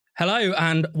Hello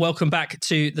and welcome back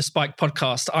to the Spiked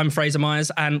podcast. I'm Fraser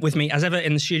Myers, and with me as ever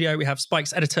in the studio we have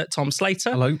Spike's editor Tom Slater.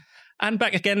 Hello. And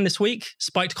back again this week,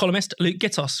 Spiked columnist Luke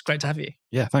Gittos. Great to have you.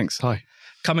 Yeah, thanks. Hi.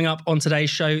 Coming up on today's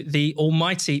show, the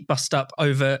almighty bust-up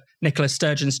over Nicola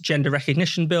Sturgeon's gender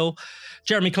recognition bill,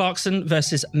 Jeremy Clarkson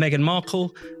versus Meghan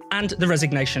Markle, and the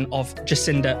resignation of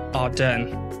Jacinda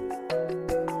Ardern.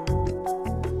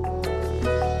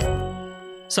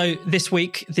 So this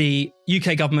week, the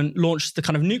UK government launched the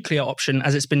kind of nuclear option,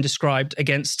 as it's been described,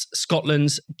 against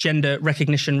Scotland's gender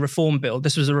recognition reform bill.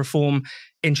 This was a reform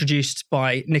introduced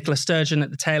by Nicola Sturgeon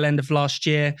at the tail end of last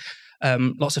year.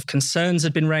 Lots of concerns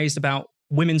had been raised about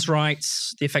women's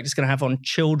rights, the effect it's going to have on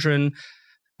children,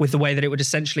 with the way that it would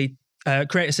essentially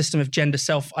create a system of gender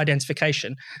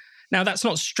self-identification. Now, that's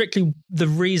not strictly the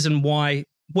reason why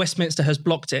Westminster has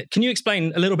blocked it. Can you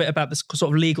explain a little bit about the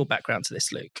sort of legal background to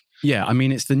this, Luke? Yeah, I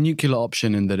mean, it's the nuclear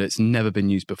option in that it's never been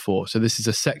used before. So this is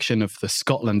a section of the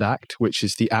Scotland Act, which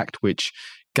is the act which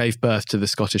gave birth to the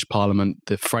Scottish Parliament,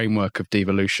 the framework of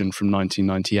devolution from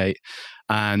 1998.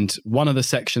 And one of the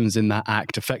sections in that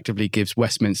act effectively gives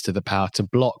Westminster the power to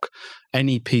block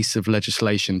any piece of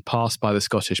legislation passed by the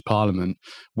Scottish Parliament,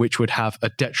 which would have a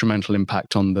detrimental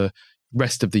impact on the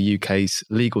rest of the UK's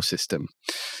legal system.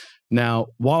 Now,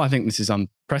 while I think this is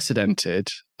unprecedented,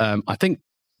 I think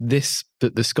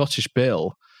that the Scottish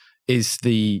bill is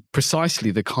precisely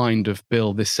the kind of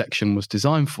bill this section was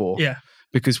designed for. Yeah.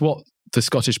 Because what the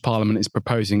Scottish Parliament is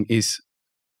proposing is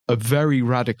a very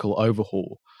radical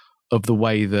overhaul of the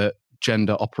way that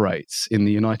gender operates in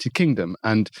the United Kingdom.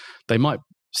 And they might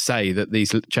say that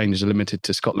these changes are limited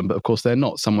to Scotland, but of course they're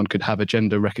not. Someone could have a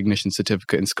gender recognition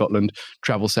certificate in Scotland,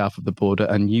 travel south of the border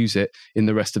and use it in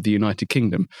the rest of the United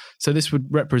Kingdom. So this would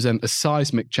represent a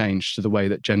seismic change to the way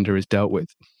that gender is dealt with.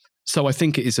 So I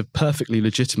think it is a perfectly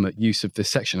legitimate use of this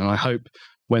section. And I hope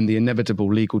when the inevitable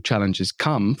legal challenges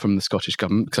come from the Scottish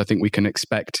government, because I think we can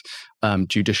expect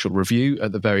judicial review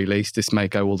at the very least. This may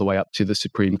go all the way up to the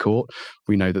Supreme Court.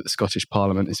 We know that the Scottish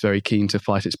Parliament is very keen to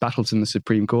fight its battles in the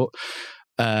Supreme Court.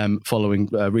 Following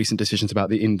recent decisions about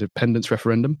the independence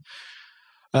referendum.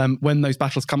 When those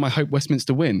battles come, I hope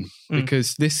Westminster win,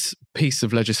 because this piece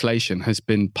of legislation has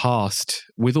been passed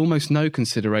with almost no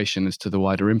consideration as to the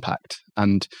wider impact.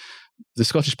 And the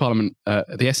Scottish Parliament,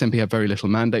 the SNP have very little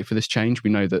mandate for this change. We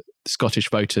know that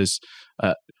Scottish voters,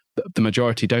 the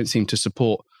majority, don't seem to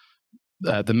support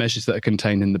the measures that are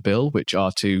contained in the bill, which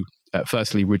are to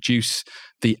firstly reduce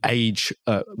the age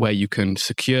where you can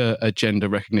secure a gender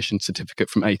recognition certificate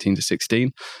from 18 to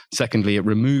 16. Secondly, it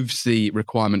removes the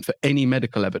requirement for any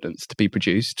medical evidence to be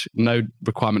produced, no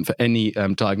requirement for any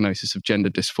diagnosis of gender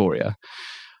dysphoria,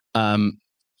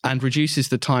 and reduces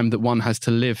the time that one has to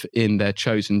live in their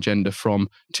chosen gender from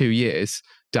 2 years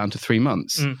down to 3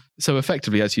 months. So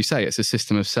effectively, as you say, it's a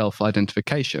system of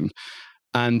self-identification.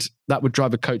 And that would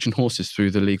drive a coach and horses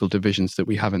through the legal divisions that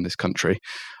we have in this country.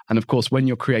 And of course, when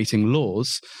you're creating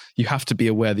laws, you have to be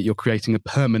aware that you're creating a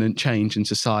permanent change in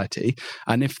society.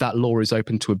 And if that law is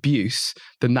open to abuse,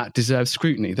 then that deserves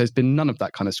scrutiny. There's been none of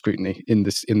that kind of scrutiny in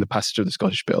the passage of the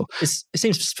Scottish bill. It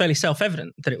seems fairly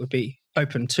self-evident that it would be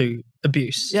open to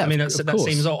abuse. Yeah, I mean, that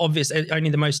seems obvious. Only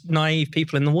the most naive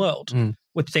people in the world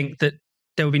would think that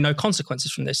there will be no consequences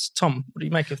from this. Tom, what do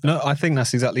you make of that? No, I think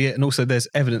that's exactly it. And also there's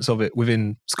evidence of it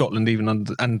within Scotland, even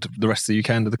and the rest of the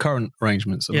UK under the current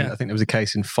arrangements. I think there was a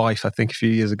case in Fife, I think a few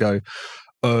years ago,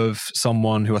 of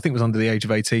someone who I think was under the age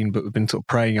of 18, but had been sort of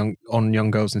preying on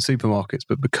young girls in supermarkets.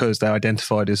 But because they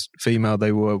identified as female,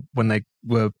 when they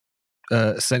were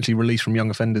essentially released from young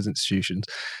offenders institutions,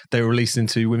 they were released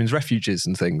into women's refuges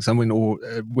and things, or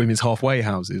women's halfway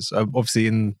houses. Obviously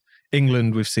in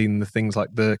England, we've seen the things like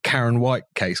the Karen White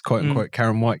case, quote unquote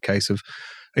Karen White case of,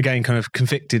 again, kind of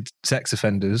convicted sex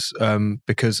offenders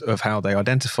because of how they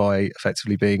identify,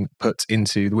 effectively being put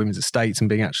into the women's estates and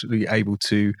being actually able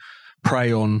to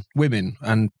prey on women,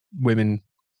 and women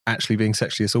actually being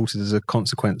sexually assaulted as a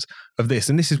consequence of this.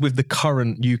 And this is with the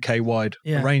current UK-wide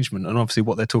arrangement. And obviously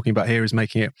what they're talking about here is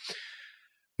making it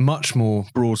much more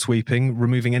broad sweeping,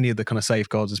 removing any of the kind of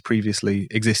safeguards as previously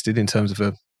existed in terms of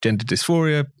a gender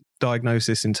dysphoria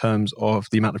diagnosis, in terms of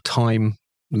the amount of time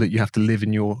that you have to live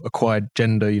in your acquired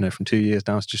gender, from 2 years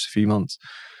down to just a few months.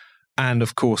 And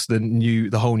of course, the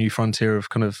whole new frontier of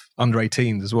kind of under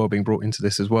 18s as well being brought into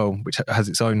this as well, which has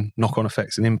its own knock-on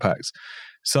effects and impacts.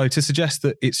 So to suggest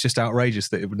that it's just outrageous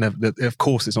that it would never, that of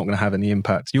course it's not going to have any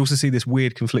impact. You also see this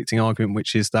weird conflicting argument,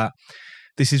 which is that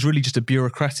this is really just a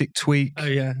bureaucratic tweak. Oh,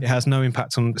 yeah. It has no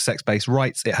impact on sex-based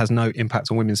rights. It has no impact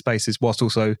on women's spaces, whilst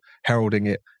also heralding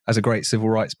it as a great civil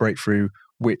rights breakthrough,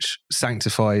 which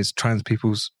sanctifies trans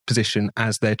people's position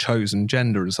as their chosen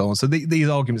gender and so on. So these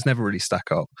arguments never really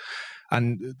stack up.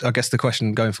 And I guess the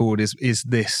question going forward is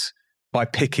this, by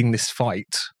picking this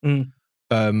fight,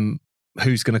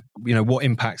 who's going to, what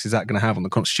impacts is that going to have on the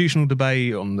constitutional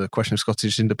debate, on the question of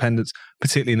Scottish independence,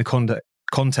 particularly in the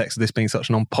context of this being such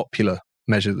an unpopular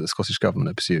measure that the Scottish government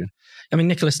are pursuing? I mean,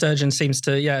 Nicola Sturgeon seems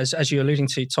to, as you're alluding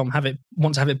to, Tom,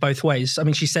 want to have it both ways. I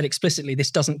mean, she said explicitly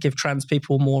this doesn't give trans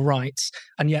people more rights,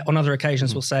 and yet on other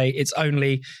occasions will say it's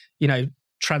only,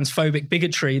 transphobic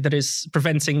bigotry that is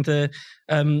preventing the,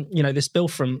 this bill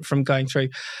from going through.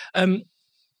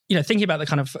 Thinking about the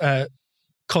kind of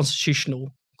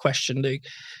constitutional question, Luke,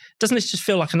 doesn't this just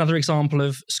feel like another example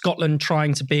of Scotland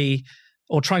trying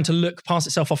to look past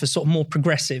itself off as sort of more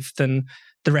progressive than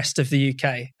the rest of the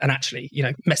UK, and actually,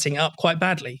 messing it up quite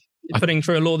badly, putting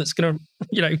through a law that's going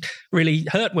to, really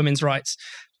hurt women's rights?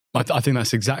 I think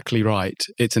that's exactly right.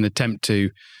 It's an attempt to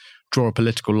draw a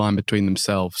political line between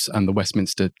themselves and the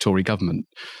Westminster Tory government.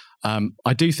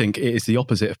 I do think it is the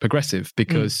opposite of progressive,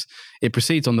 because it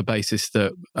proceeds on the basis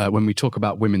that when we talk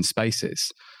about women's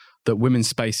spaces, that women's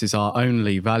spaces are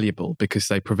only valuable because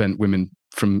they prevent women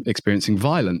from experiencing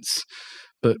violence.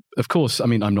 But of course, I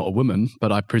mean, I'm not a woman,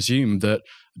 but I presume that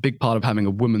a big part of having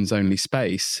a woman's only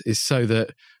space is so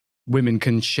that women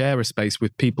can share a space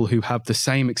with people who have the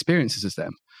same experiences as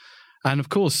them. And of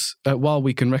course, while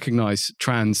we can recognise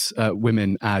trans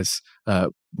women as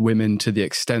women to the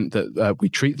extent that we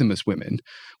treat them as women,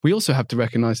 we also have to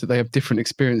recognise that they have different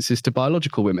experiences to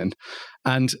biological women.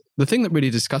 And the thing that really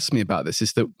disgusts me about this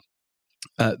is that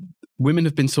women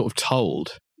have been sort of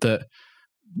told that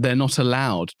they're not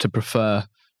allowed to prefer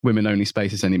women-only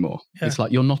spaces anymore. Yeah. It's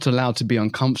like you're not allowed to be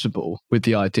uncomfortable with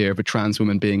the idea of a trans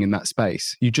woman being in that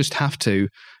space. You just have to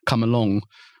come along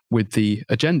with the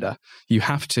agenda. You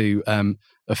have to,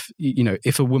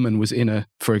 if a woman was in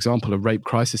for example, a rape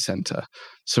crisis centre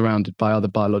surrounded by other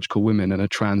biological women and a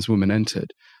trans woman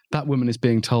entered, that woman is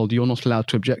being told you're not allowed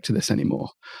to object to this anymore.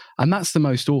 And that's the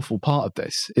most awful part of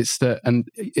this. It's the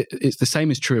same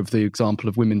is true of the example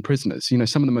of women prisoners.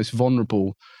 Some of the most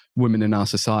vulnerable women in our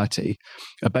society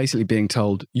are basically being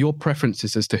told your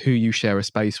preferences as to who you share a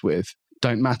space with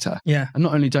don't matter. Yeah. And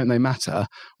not only don't they matter,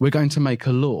 we're going to make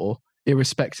a law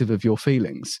irrespective of your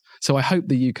feelings. So I hope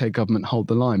the UK government hold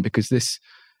the line, because this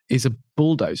is a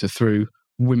bulldozer through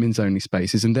women's only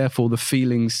spaces and therefore the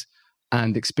feelings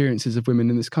and experiences of women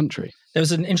in this country. There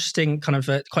was an interesting kind of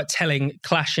quite telling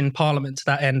clash in Parliament to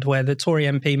that end, where the Tory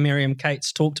MP Miriam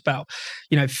Cates talked about,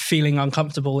 feeling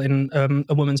uncomfortable in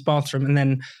a woman's bathroom, and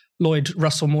then Lloyd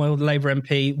Russell-Moyle, the Labour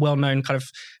MP, well-known kind of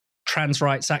trans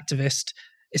rights activist,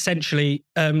 essentially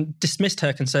dismissed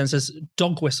her concerns as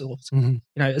dog whistles,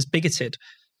 as bigoted.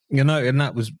 And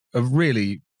that was a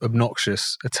really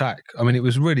obnoxious attack. I mean, it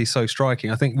was really so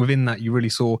striking. I think within that, you really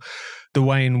saw the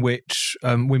way in which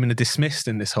women are dismissed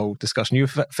in this whole discussion. You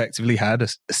effectively had a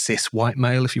cis white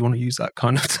male, if you want to use that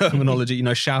kind of terminology,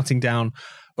 shouting down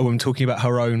a woman talking about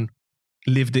her own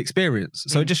lived experience.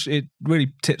 So it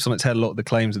really tips on its head a lot of the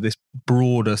claims that this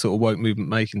broader sort of woke movement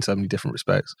make in so many different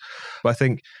respects. But I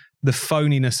think the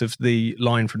phoniness of the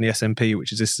line from the SNP,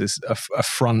 which is this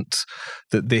affront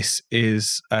that this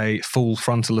is a full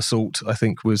frontal assault, I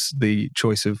think was the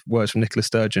choice of words from Nicola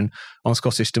Sturgeon on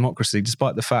Scottish democracy,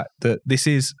 despite the fact that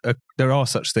there are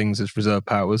such things as reserve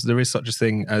powers. There is such a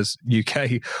thing as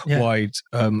UK-wide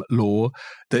law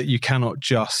that you cannot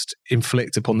just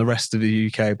inflict upon the rest of the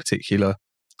UK a particular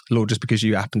law just because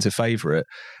you happen to favour it.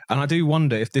 And I do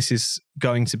wonder if this is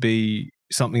going to be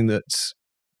something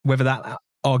whether that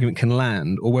argument can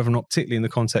land, or whether or not, particularly in the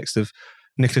context of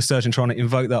Nicola Sturgeon trying to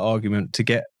invoke that argument to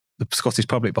get the Scottish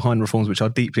public behind reforms which are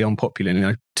deeply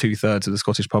unpopular, 2/3 of the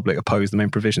Scottish public oppose the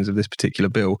main provisions of this particular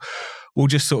bill, will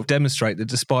just sort of demonstrate that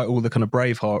despite all the kind of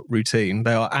Braveheart routine,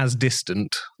 they are as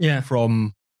distant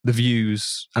from the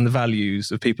views and the values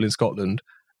of people in Scotland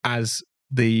as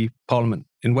the Parliament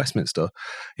in Westminster,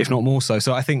 if not more so.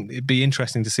 So I think it'd be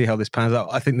interesting to see how this pans out.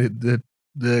 I think that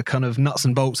the kind of nuts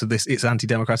and bolts of this, it's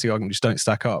anti-democratic argument, just don't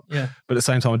stack up. Yeah. But at the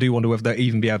same time, I do wonder whether they'll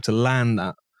even be able to land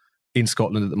that in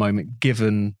Scotland at the moment,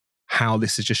 given how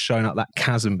this has just shown up that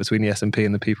chasm between the SNP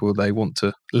and the people they want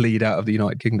to lead out of the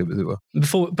United Kingdom, as it were.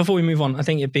 Before we move on, I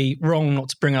think it'd be wrong not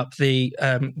to bring up the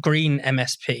Green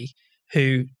MSP,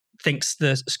 who thinks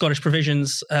the Scottish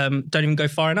provisions don't even go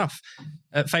far enough.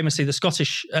 Famously, the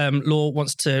Scottish law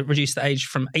wants to reduce the age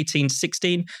from 18 to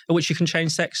 16 at which you can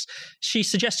change sex. She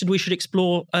suggested we should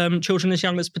explore children as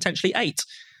young as potentially 8.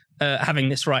 having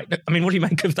this right. I mean, what do you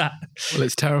make of that? Well,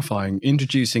 it's terrifying.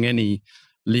 Introducing any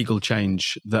legal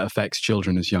change that affects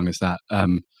children as young as that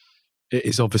it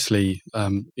is obviously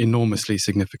enormously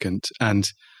significant. And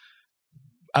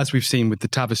as we've seen with the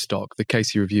Tavistock, the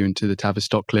Casey review into the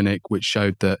Tavistock Clinic, which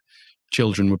showed that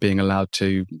children were being allowed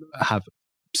to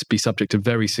be subject to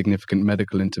very significant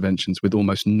medical interventions with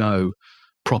almost no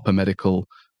proper medical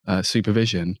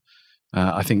supervision.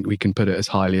 I think we can put it as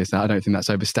highly as that. I don't think that's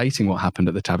overstating what happened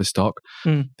at the Tavistock.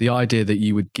 The idea that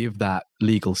you would give that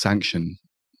legal sanction,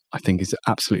 I think, is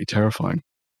absolutely terrifying.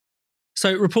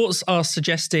 So reports are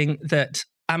suggesting that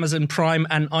Amazon Prime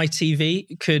and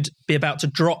ITV could be about to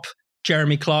drop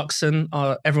Jeremy Clarkson,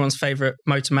 everyone's favourite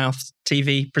Motormouth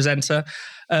TV presenter.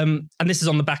 And this is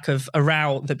on the back of a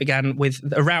row that began with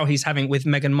a row he's having with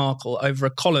Meghan Markle over a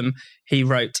column he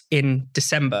wrote in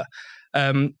December.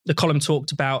 The column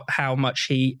talked about how much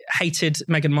he hated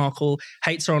Meghan Markle,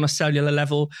 hates her on a cellular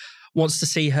level, wants to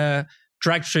see her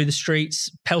dragged through the streets,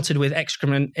 pelted with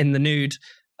excrement in the nude.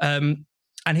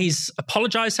 And he's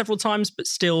apologised several times, but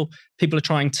still people are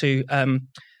trying to...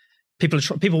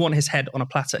 People want his head on a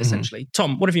platter, essentially.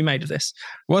 Tom, what have you made of this?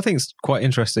 Well, I think it's quite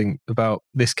interesting about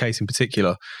this case in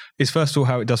particular is, first of all,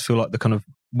 how it does feel like the kind of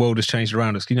world has changed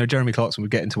around us. You know, Jeremy Clarkson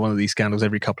would get into one of these scandals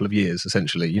every couple of years,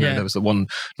 essentially. You know, there was the one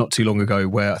not too long ago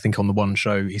where I think on the One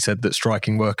show, he said that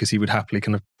striking workers, he would happily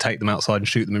kind of take them outside and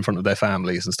shoot them in front of their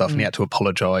families and stuff. And he had to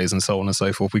apologise and so on and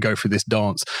so forth. We go through this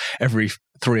dance every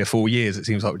 3 or 4 years, it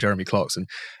seems like, with Jeremy Clarkson.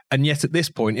 And yet at this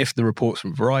point, if the reports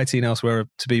from Variety and elsewhere are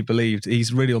to be believed,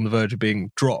 he's really on the verge of being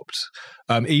dropped,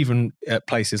 even at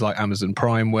places like Amazon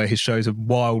Prime, where his shows are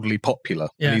wildly popular.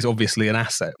 And he's obviously an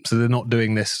asset. So they're not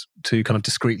doing this to kind of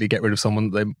discreetly get rid of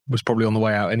someone that was probably on the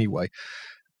way out anyway.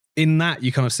 In that,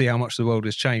 you kind of see how much the world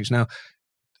has changed. Now,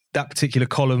 that particular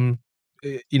column,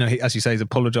 you know, as you say, he's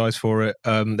apologised for it.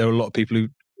 There are a lot of people who,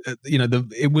 you know,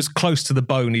 it was close to the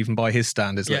bone even by his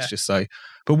standards, let's just say.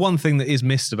 But one thing that is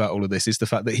missed about all of this is the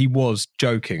fact that he was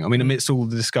joking. I mean, amidst all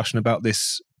the discussion about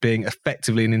this being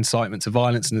effectively an incitement to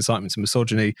violence and incitement to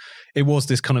misogyny, it was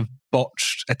this kind of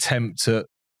botched attempt at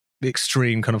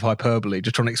extreme kind of hyperbole,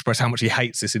 just trying to express how much he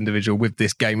hates this individual with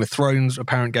this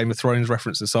apparent Game of Thrones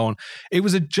reference and so on. It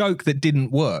was a joke that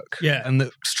didn't work and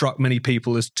that struck many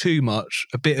people as too much,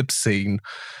 a bit obscene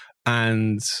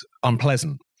and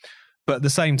unpleasant. But at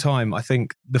the same time, I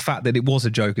think the fact that it was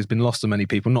a joke has been lost on many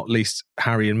people, not least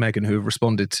Harry and Meghan, who have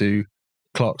responded to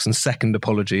Clarkson's second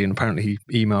apology. And apparently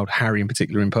he emailed Harry in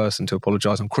particular in person to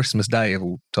apologise on Christmas Day of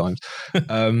all times,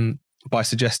 by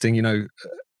suggesting, you know,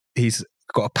 he's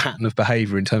got a pattern of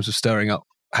behaviour in terms of stirring up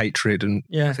hatred and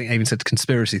I think even said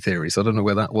conspiracy theories. I don't know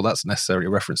what that's necessarily a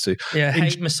reference to.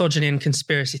 Hate, misogyny and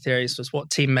conspiracy theories was what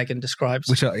Team Meghan describes.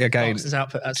 Which again,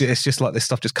 output as. It's just like this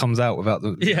stuff just comes out without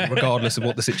regardless of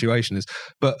what the situation is.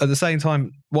 But at the same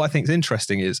time, what I think is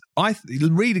interesting is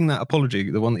reading that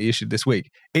apology, the one that he issued this week,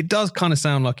 it does kind of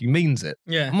sound like he means it.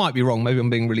 I might be wrong, maybe I'm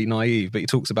being really naive, but he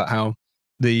talks about how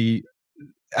the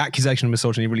accusation of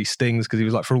misogyny really stings because he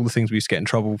was like, for all the things we used to get in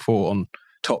trouble for on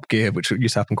Top Gear, which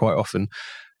used to happen quite often,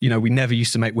 you know, we never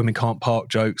used to make women can't park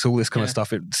jokes, all this kind of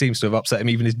stuff. It seems to have upset him.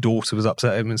 Even his daughter was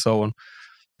upset him and so on.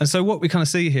 And so what we kind of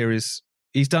see here is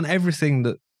he's done everything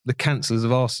that the counsellors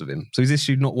have asked of him. So he's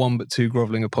issued not one but 2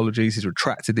 grovelling apologies. He's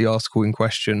retracted the article in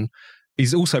question.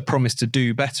 He's also promised to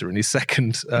do better. In his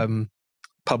second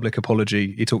public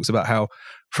apology, he talks about how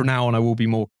from now on I will be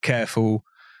more careful,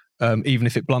 even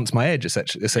if it blunts my edge,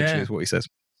 essentially is what he says.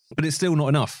 But it's still not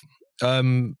enough.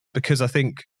 Because I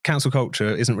think cancel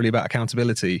culture isn't really about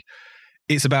accountability.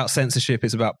 It's about censorship.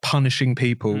 It's about punishing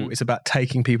people. It's about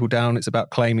taking people down. It's about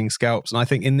claiming scalps. And I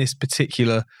think in this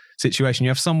particular situation, you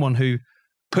have someone who,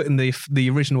 putting the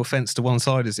original offence to one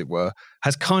side, as it were,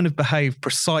 has kind of behaved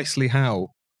precisely how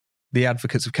the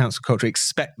advocates of cancel culture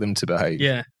expect them to behave.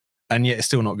 And yet it's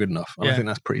still not good enough. And I think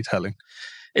that's pretty telling.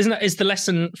 Is the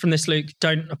lesson from this, Luke,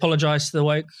 don't apologise to the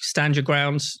woke, stand your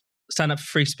ground, stand up for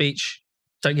free speech,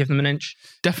 don't give them an inch?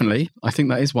 Definitely. I think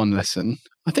that is one lesson.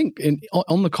 I think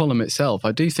on the column itself,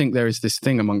 I do think there is this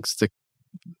thing amongst the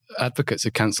advocates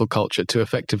of cancel culture to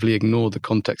effectively ignore the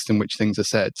context in which things are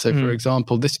said. So, for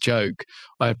example, this joke,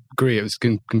 I agree, it was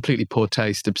completely poor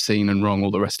taste, obscene and wrong,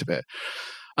 all the rest of it.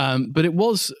 But it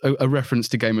was a reference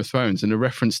to Game of Thrones and a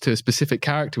reference to a specific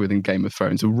character within Game of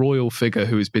Thrones, a royal figure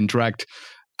who has been dragged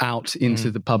out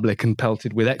into the public and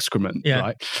pelted with excrement,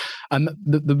 right? And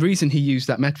the reason he used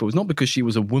that metaphor was not because she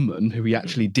was a woman who he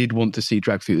actually did want to see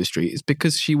dragged through the street. It's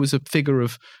because she was a figure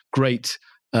of great,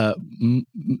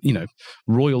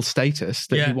 royal status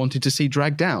that he wanted to see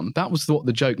dragged down. That was what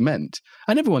the joke meant.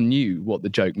 And everyone knew what the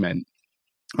joke meant.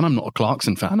 And I'm not a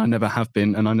Clarkson fan. I never have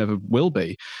been and I never will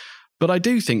be. But I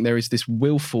do think there is this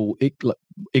willful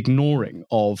ignoring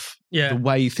of the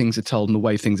way things are told and the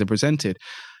way things are presented.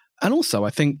 And also, I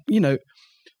think,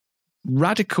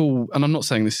 radical, and I'm not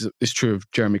saying this is true of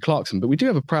Jeremy Clarkson, but we do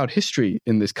have a proud history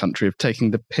in this country of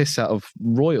taking the piss out of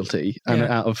royalty and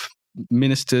out of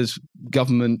ministers,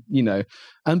 government,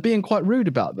 and being quite rude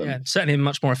about them. Yeah, certainly in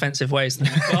much more offensive ways than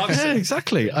Clarkson. Yeah,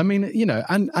 exactly. I mean,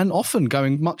 and often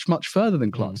going much, much further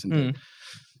than Clarkson did.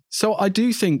 So I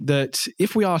do think that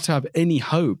if we are to have any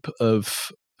hope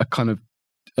of a kind of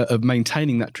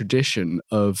maintaining that tradition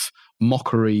of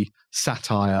mockery,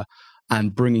 satire,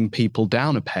 and bringing people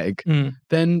down a peg,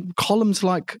 then columns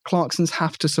like Clarkson's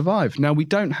have to survive. Now, we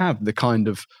don't have the kind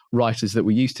of writers that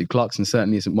we used to. Clarkson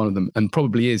certainly isn't one of them, and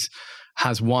probably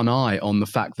has one eye on the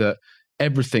fact that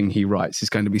everything he writes is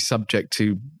going to be subject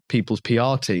to people's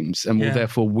PR teams and will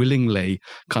therefore willingly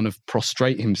kind of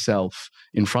prostrate himself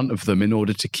in front of them in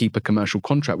order to keep a commercial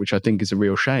contract, which I think is a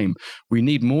real shame. We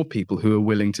need more people who are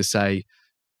willing to say,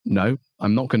 no,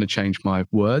 I'm not going to change my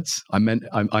words. I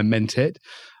meant it.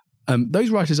 Those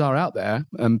writers are out there,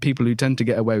 people who tend to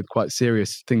get away with quite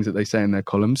serious things that they say in their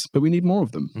columns, but we need more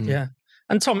of them. Yeah.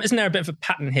 And Tom, isn't there a bit of a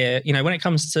pattern here? When it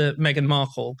comes to Meghan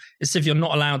Markle, it's as if you're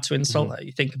not allowed to insult her.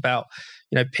 You think about,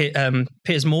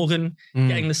 Piers Morgan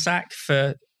getting the sack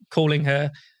for calling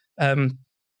her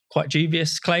quite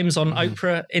dubious claims on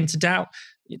Oprah into doubt.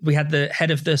 We had the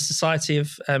head of the Society of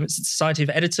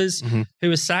Editors who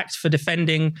was sacked for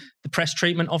defending the press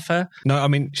treatment of her. No, I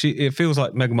mean, it feels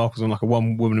like Meghan Markle's on like a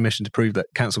one-woman mission to prove that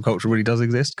cancel culture really does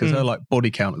exist, because her body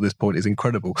count at this point is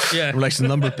incredible. In relation to the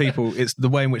number of people, it's the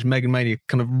way in which Meghan Mania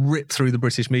kind of ripped through the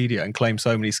British media and claimed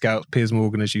so many scouts. Piers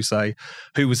Morgan, as you say,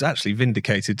 who was actually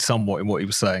vindicated somewhat in what he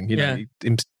was saying.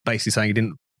 Basically saying he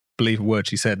didn't believe a word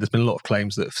she said. There's been a lot of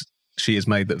claims that she has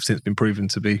made that have since been proven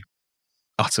to be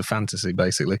utter fantasy,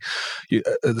 basically.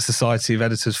 The Society of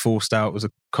Editors forced out as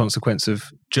a consequence of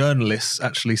journalists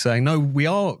actually saying, no, we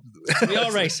are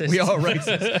racist. We are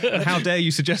racist. And how dare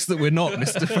you suggest that we're not,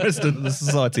 Mr. President of the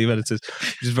Society of Editors,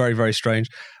 which is very, very strange.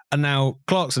 And now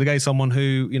Clarkson, again, someone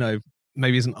who,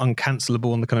 maybe isn't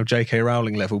uncancelable on the kind of J.K.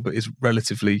 Rowling level, but is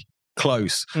relatively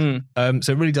close. So it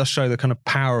really does show the kind of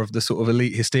power of the sort of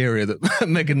elite hysteria that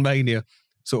Meghan Mania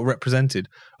sort of represented.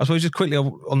 I suppose just quickly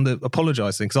on the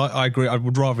apologise thing, because I agree, I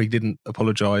would rather he didn't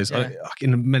apologise. I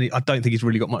don't think he's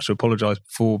really got much to apologise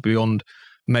for beyond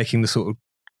making the sort of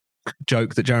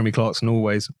joke that Jeremy Clarkson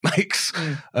always makes.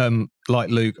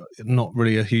 Like Luke, not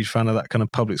really a huge fan of that kind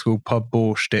of public school pub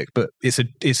bore shtick, but it's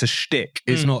a shtick.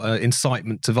 It's not an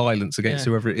incitement to violence against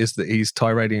whoever it is that he's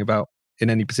tirading about in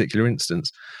any particular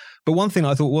instance. But one thing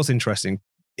I thought was interesting,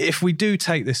 if we do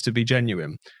take this to be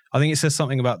genuine, I think it says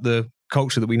something about the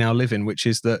culture that we now live in, which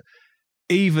is that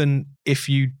even if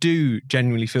you do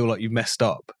genuinely feel like you've messed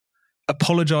up,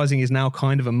 apologising is now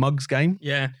kind of a mug's game.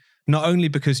 Yeah. Not only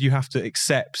because you have to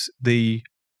accept the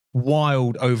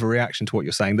wild overreaction to what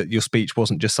you're saying, that your speech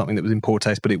wasn't just something that was in poor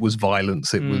taste, but it was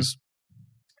violence, it was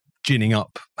ginning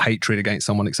up hatred against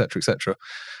someone, etc., etc.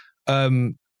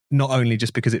 Not only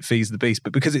just because it feeds the beast,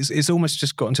 but because it's almost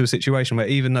just gotten to a situation where,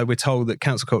 even though we're told that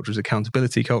cancel culture is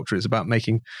accountability culture, it's about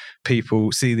making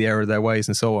people see the error of their ways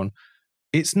and so on,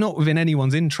 it's not within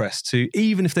anyone's interest to,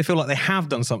 even if they feel like they have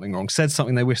done something wrong, said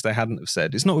something they wish they hadn't have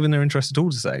said, it's not within their interest at all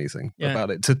to say anything about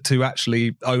it, to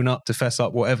actually own up, to fess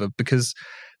up, whatever, because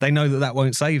they know that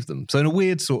won't save them. So in a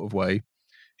weird sort of way,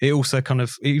 it also kind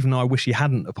of, even though I wish he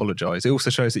hadn't apologised, it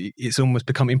also shows that it's almost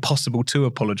become impossible to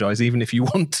apologise, even if you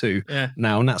want to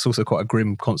now. And that's also quite a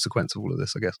grim consequence of all of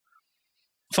this, I guess.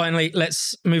 Finally,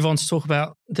 let's move on to talk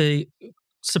about the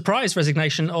surprise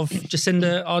resignation of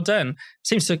Jacinda Ardern.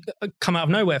 Seems to come out of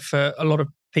nowhere for a lot of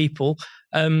people.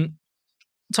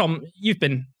 Tom, you've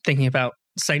been thinking about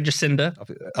St. Jacinda.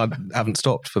 I haven't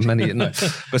stopped for many, no.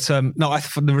 But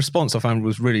the response I found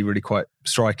was really, really quite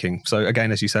striking. So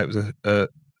again, as you say, it was a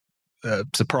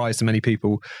surprise to many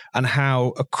people, and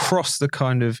how across the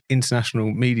kind of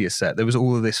international media set there was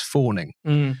all of this fawning.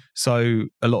 So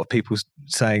a lot of people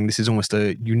saying this is almost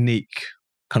a unique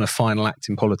kind of final act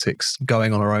in politics,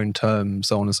 going on her own terms,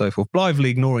 so on and so forth,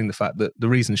 blithely ignoring the fact that the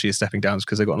reason she is stepping down is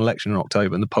because they've got an election in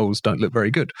October and the polls don't look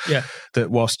very good. That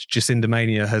whilst Jacinda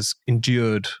Mania has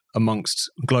endured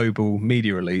amongst global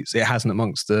media elites, it hasn't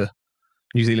amongst the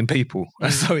New Zealand people.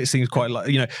 So it seems quite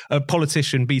like, a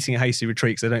politician beating a hasty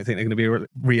retreat because they don't think they're going to be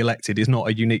re-elected is not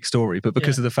a unique story. But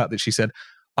because of the fact that she said,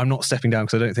 I'm not stepping down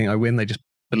because I don't think I win, they just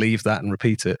believe that and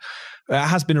repeat it. It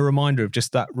has been a reminder of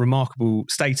just that remarkable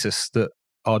status that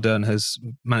Ardern has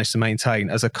managed to maintain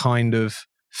as a kind of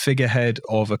figurehead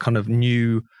of a kind of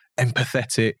new,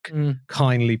 empathetic,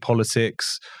 kindly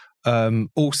politics,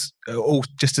 all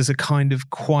just as a kind of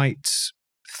quite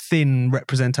thin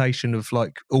representation of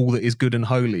like all that is good and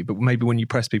holy, but maybe when you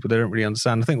press people, they don't really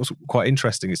understand. I think what's quite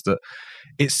interesting is that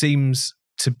it seems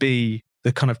to be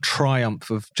the kind of triumph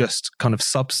of just kind of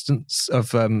substance,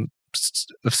 of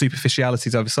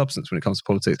superficialities over substance when it comes to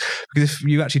politics. Because if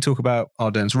you actually talk about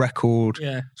Ardern's record,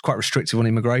 it's quite restrictive on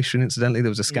immigration. Incidentally, there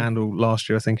was a scandal last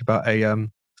year, I think, about a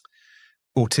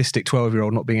autistic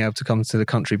 12-year-old not being able to come to the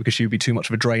country because she would be too much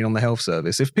of a drain on the health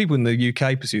service. If people in the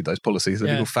UK pursued those policies,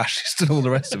 they'd be all fascist and all the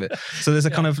rest of it. So there's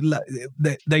a kind of,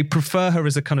 they prefer her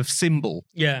as a kind of symbol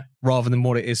rather than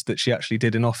what it is that she actually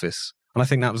did in office. And I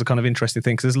think that was a kind of interesting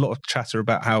thing, because there's a lot of chatter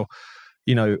about how,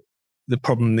 you know, the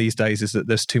problem these days is that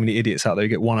there's too many idiots out there who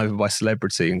get won over by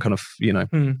celebrity and kind of, you know,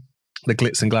 the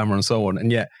glitz and glamour and so on.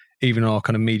 And yet even our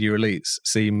kind of media elites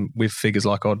seem, with figures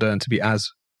like Ardern, to be as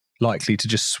likely to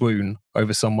just swoon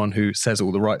over someone who says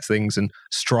all the right things and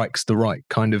strikes the right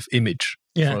kind of image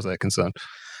as far as they're concerned.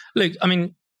 Look, I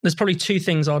mean, there's probably two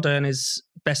things Ardern is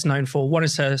best known for. One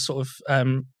is her sort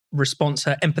of response,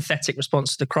 her empathetic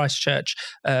response to the Christchurch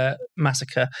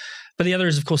massacre. But the other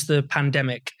is, of course, the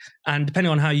pandemic. And depending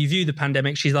on how you view the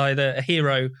pandemic, she's either a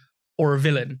hero or a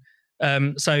villain.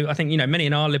 So I think, you know, many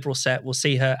in our liberal set will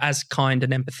see her as kind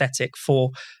and empathetic for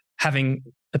having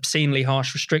obscenely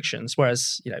harsh restrictions.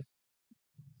 Whereas, you know,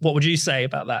 what would you say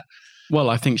about that? Well,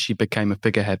 I think she became a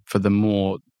figurehead for the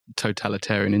more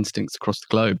totalitarian instincts across the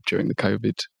globe during the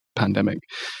COVID pandemic.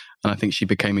 And I think she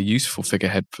became a useful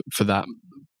figurehead for that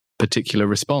particular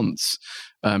response.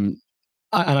 And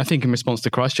I think in response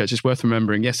to Christchurch, it's worth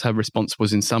remembering, yes, her response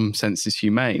was in some senses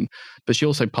humane, but she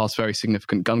also passed very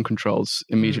significant gun controls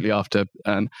immediately after,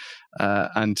 and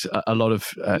a lot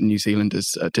of New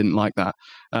Zealanders didn't like that.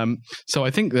 So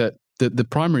I think that the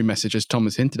primary message, as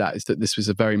Thomas hinted at, is that this was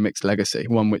a very mixed legacy,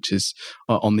 one which is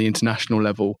on the international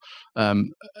level,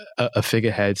 a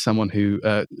figurehead, someone who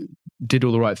did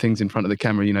all the right things in front of the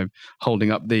camera, you know, holding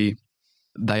up the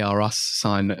 "They Are Us"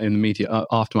 sign in the media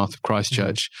aftermath of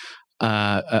Christchurch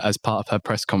as part of her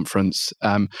press conference.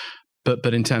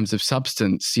 But in terms of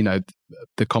substance, you know,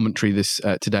 the commentary this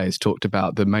today has talked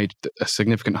about a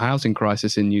significant housing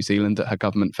crisis in New Zealand that her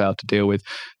government failed to deal with.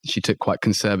 She took quite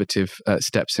conservative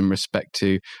steps in respect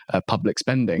to public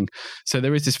spending. So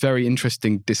there is this very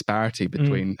interesting disparity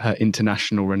between her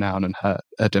international renown and her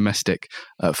domestic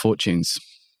fortunes.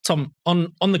 Tom,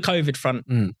 on the COVID front,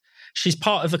 she's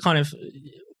part of a kind of,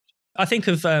 I think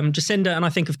of Jacinda and I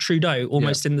think of Trudeau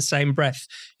almost in the same breath.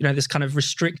 You know, this kind of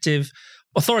restrictive,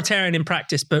 authoritarian in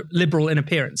practice, but liberal in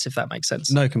appearance, if that makes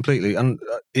sense. No, completely. And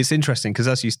it's interesting because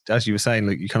as you were saying,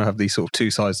 like, you kind of have these sort of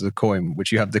two sides of the coin,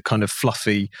 which you have the kind of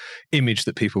fluffy image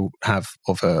that people have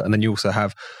of her. And then you also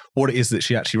have what it is that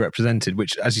she actually represented,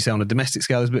 which, as you say, on a domestic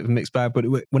scale is a bit of a mixed bag. But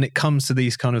when it comes to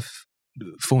these kind of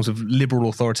forms of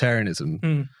liberal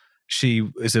authoritarianism, she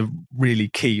is a really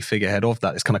key figurehead of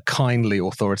that. It's kind of kindly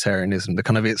authoritarianism, the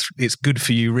kind of it's good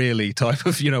for you really type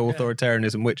of, you know,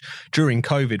 authoritarianism, which during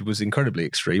COVID was incredibly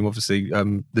extreme. Obviously,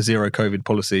 the zero COVID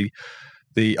policy,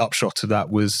 the upshot of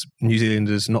that was New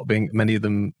Zealanders many of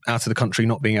them out of the country,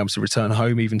 not being able to return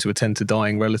home, even to attend to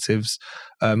dying relatives.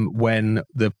 When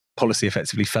the policy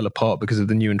effectively fell apart because of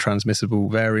the new and transmissible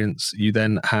variants, you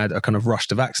then had a kind of rush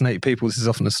to vaccinate people. This is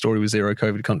often a story with zero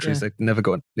COVID countries. They've never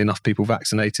got enough people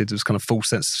vaccinated. There was kind of false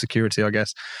sense of security, I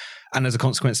guess. And as a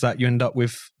consequence of that, you end up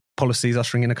with policies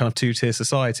ushering in a kind of two-tier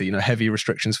society, you know, heavy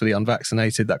restrictions for the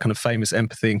unvaccinated. That kind of famous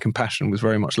empathy and compassion was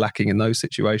very much lacking in those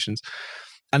situations.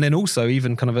 And then also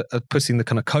even kind of putting the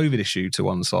kind of COVID issue to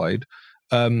one side,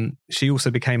 she also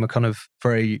became a kind of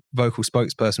very vocal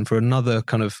spokesperson for another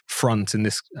kind of front in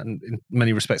this, and in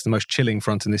many respects the most chilling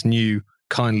front in this new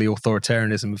kindly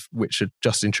authoritarianism, of which a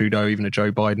Justin Trudeau, even a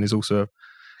Joe Biden is also a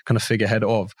kind of figurehead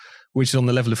of, which is on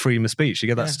the level of freedom of speech. She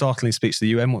gave that startling speech to the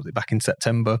UN back in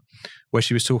September, where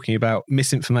she was talking about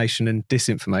misinformation and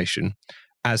disinformation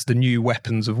as the new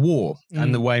weapons of war,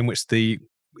 and the way in which the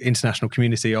international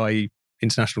community, i.e.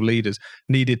 international leaders,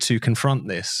 needed to confront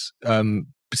this,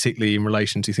 particularly in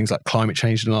relation to things like climate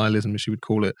change denialism, as you would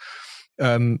call it.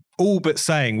 All but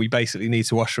saying we basically need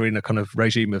to usher in a kind of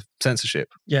regime of censorship,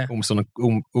 almost on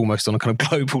a kind of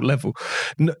global level.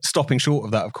 Stopping short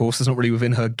of that, of course, is not really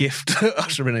within her gift to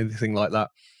usher in anything like that.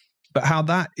 But how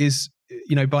that is,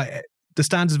 you know, by the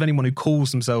standards of anyone who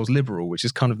calls themselves liberal, which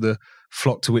is kind of the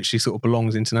flock to which she sort of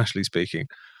belongs internationally speaking,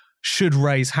 should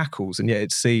raise hackles, and yet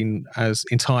it's seen as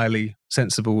entirely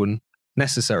sensible and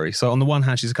necessary. So on the one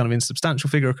hand, she's a kind of insubstantial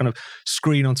figure, a kind of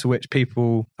screen onto which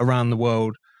people around the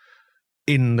world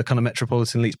in the kind of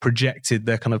metropolitan elites projected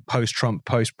their kind of post-Trump,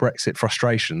 post-Brexit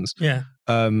frustrations.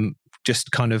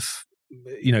 Just kind of,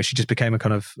 you know, she just became a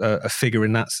kind of a figure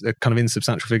in that, a kind of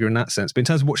insubstantial figure in that sense. But in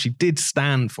terms of what she did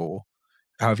stand for,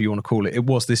 however you want to call it. It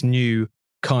was this new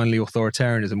kindly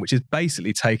authoritarianism, which has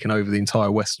basically taken over the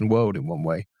entire Western world in one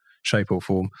way, shape or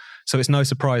form. So it's no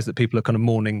surprise that people are kind of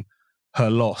mourning her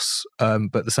loss.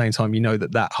 But at the same time, you know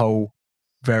that whole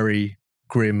very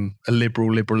grim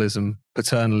liberalism,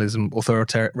 paternalism,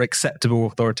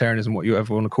 acceptable authoritarianism, what you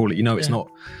ever want to call it, you know it's not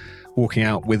walking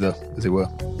out with her, as it were.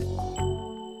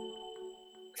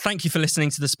 Thank you for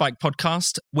listening to the Spiked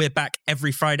podcast. We're back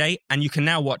every Friday, and you can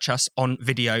now watch us on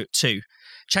video too.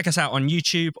 Check us out on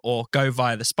YouTube or go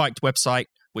via the Spiked website,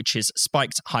 which is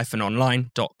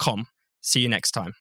spiked-online.com. See you next time.